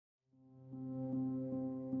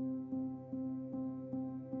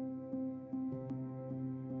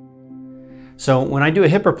So when I do a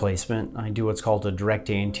hip replacement, I do what's called a direct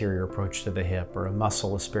anterior approach to the hip, or a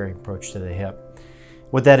muscle-aspirating approach to the hip.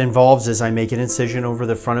 What that involves is I make an incision over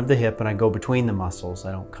the front of the hip and I go between the muscles.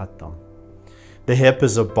 I don't cut them. The hip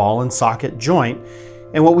is a ball and socket joint,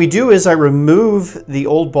 and what we do is I remove the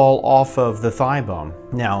old ball off of the thigh bone.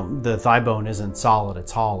 Now, the thigh bone isn't solid,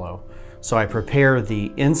 it's hollow. So I prepare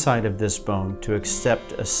the inside of this bone to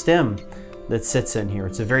accept a stem that sits in here.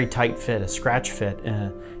 It's a very tight fit, a scratch fit,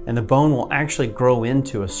 and the bone will actually grow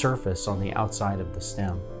into a surface on the outside of the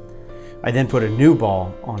stem. I then put a new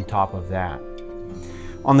ball on top of that.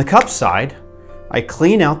 On the cup side, I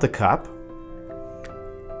clean out the cup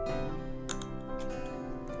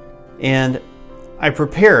and I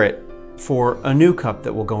prepare it for a new cup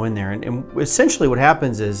that will go in there. And essentially what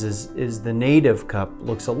happens is the native cup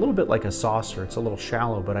looks a little bit like a saucer. It's a little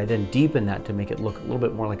shallow, but I then deepen that to make it look a little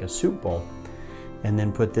bit more like a soup bowl, and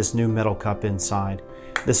then put this new metal cup inside.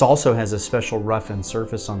 This also has a special roughened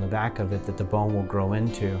surface on the back of it that the bone will grow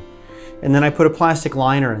into. And then I put a plastic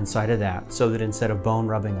liner inside of that so that instead of bone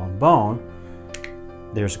rubbing on bone,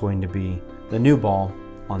 there's going to be the new ball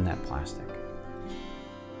on that plastic.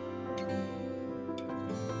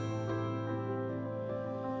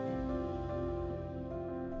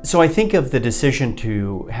 So I think of the decision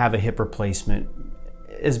to have a hip replacement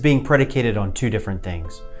as being predicated on two different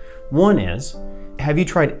things. One is, have you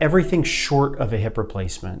tried everything short of a hip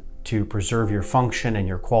replacement to preserve your function and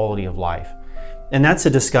your quality of life? And that's a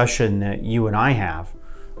discussion that you and I have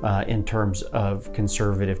in terms of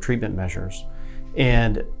conservative treatment measures.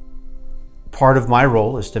 And part of my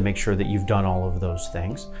role is to make sure that you've done all of those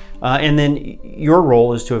things. And then your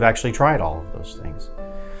role is to have actually tried all of those things.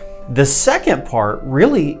 The second part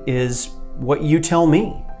really is what you tell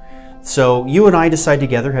me. So you and I decide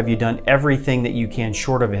together, have you done everything that you can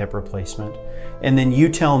short of a hip replacement? And then you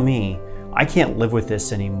tell me, I can't live with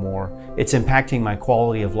this anymore. It's impacting my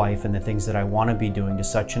quality of life and the things that I want to be doing to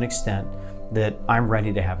such an extent that I'm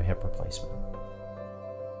ready to have a hip replacement.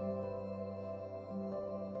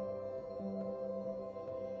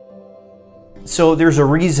 So there's a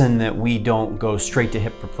reason that we don't go straight to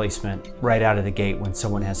hip replacement right out of the gate when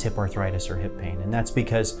someone has hip arthritis or hip pain, and that's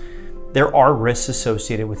because there are risks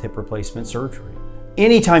associated with hip replacement surgery.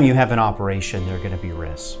 Anytime you have an operation, there are going to be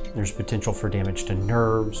risks. There's potential for damage to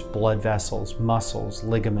nerves, blood vessels, muscles,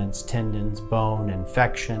 ligaments, tendons, bone,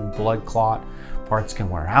 infection, blood clot. Parts can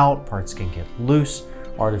wear out, parts can get loose,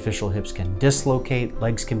 artificial hips can dislocate,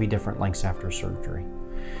 legs can be different lengths after surgery.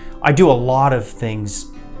 I do a lot of things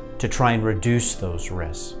to try and reduce those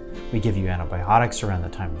risks. We give you antibiotics around the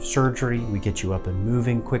time of surgery. We get you up and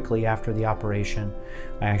moving quickly after the operation.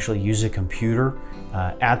 I actually use a computer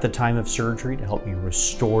at the time of surgery to help me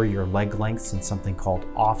restore your leg lengths in something called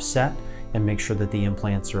offset and make sure that the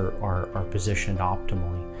implants are positioned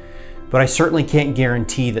optimally. But I certainly can't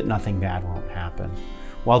guarantee that nothing bad won't happen.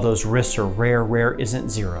 While those risks are rare, rare isn't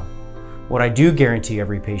zero. What I do guarantee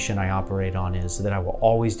every patient I operate on is that I will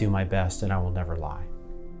always do my best and I will never lie.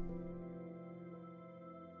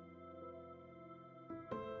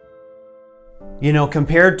 You know,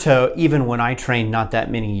 compared to even when I trained not that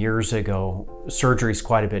many years ago, surgery is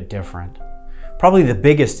quite a bit different. Probably the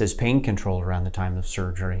biggest is pain control around the time of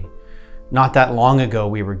surgery. Not that long ago,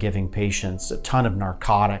 we were giving patients a ton of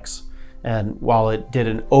narcotics, and while it did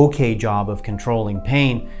an okay job of controlling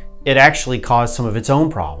pain, it actually caused some of its own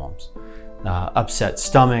problems. Upset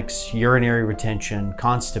stomachs, urinary retention,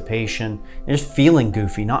 constipation, and just feeling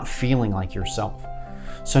goofy, not feeling like yourself.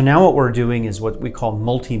 So now what we're doing is what we call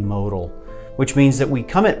multimodal, which means that we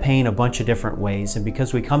come at pain a bunch of different ways, and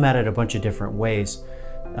because we come at it a bunch of different ways,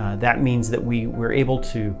 that means that we're able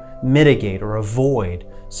to mitigate or avoid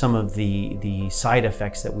some of the side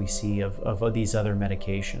effects that we see of these other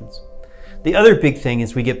medications. The other big thing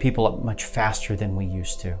is we get people up much faster than we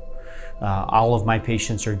used to. All of my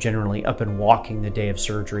patients are generally up and walking the day of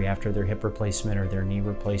surgery after their hip replacement or their knee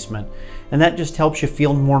replacement, and that just helps you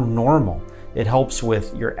feel more normal. It helps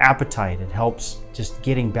with your appetite. It helps just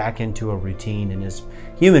getting back into a routine. And as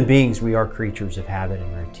human beings, we are creatures of habit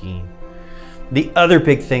and routine. The other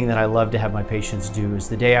big thing that I love to have my patients do is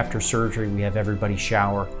the day after surgery, we have everybody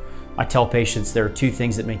shower. I tell patients there are two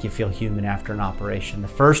things that make you feel human after an operation. The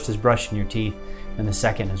first is brushing your teeth, and the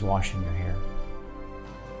second is washing your hair.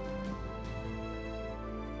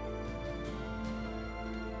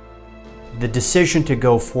 The decision to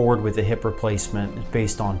go forward with a hip replacement is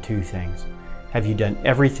based on two things. Have you done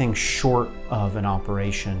everything short of an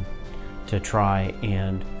operation to try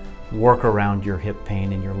and work around your hip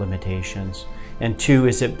pain and your limitations? And two,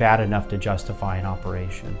 is it bad enough to justify an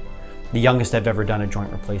operation? The youngest I've ever done a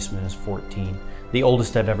joint replacement is 14. The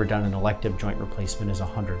oldest I've ever done an elective joint replacement is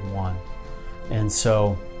 101. And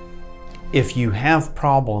so if you have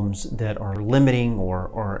problems that are limiting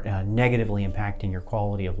or negatively impacting your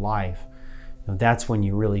quality of life, that's when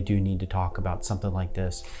you really do need to talk about something like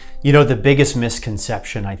this. The biggest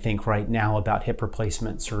misconception I think right now about hip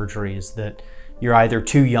replacement surgery is that you're either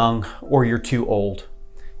too young or you're too old.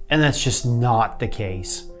 And that's just not the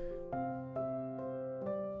case.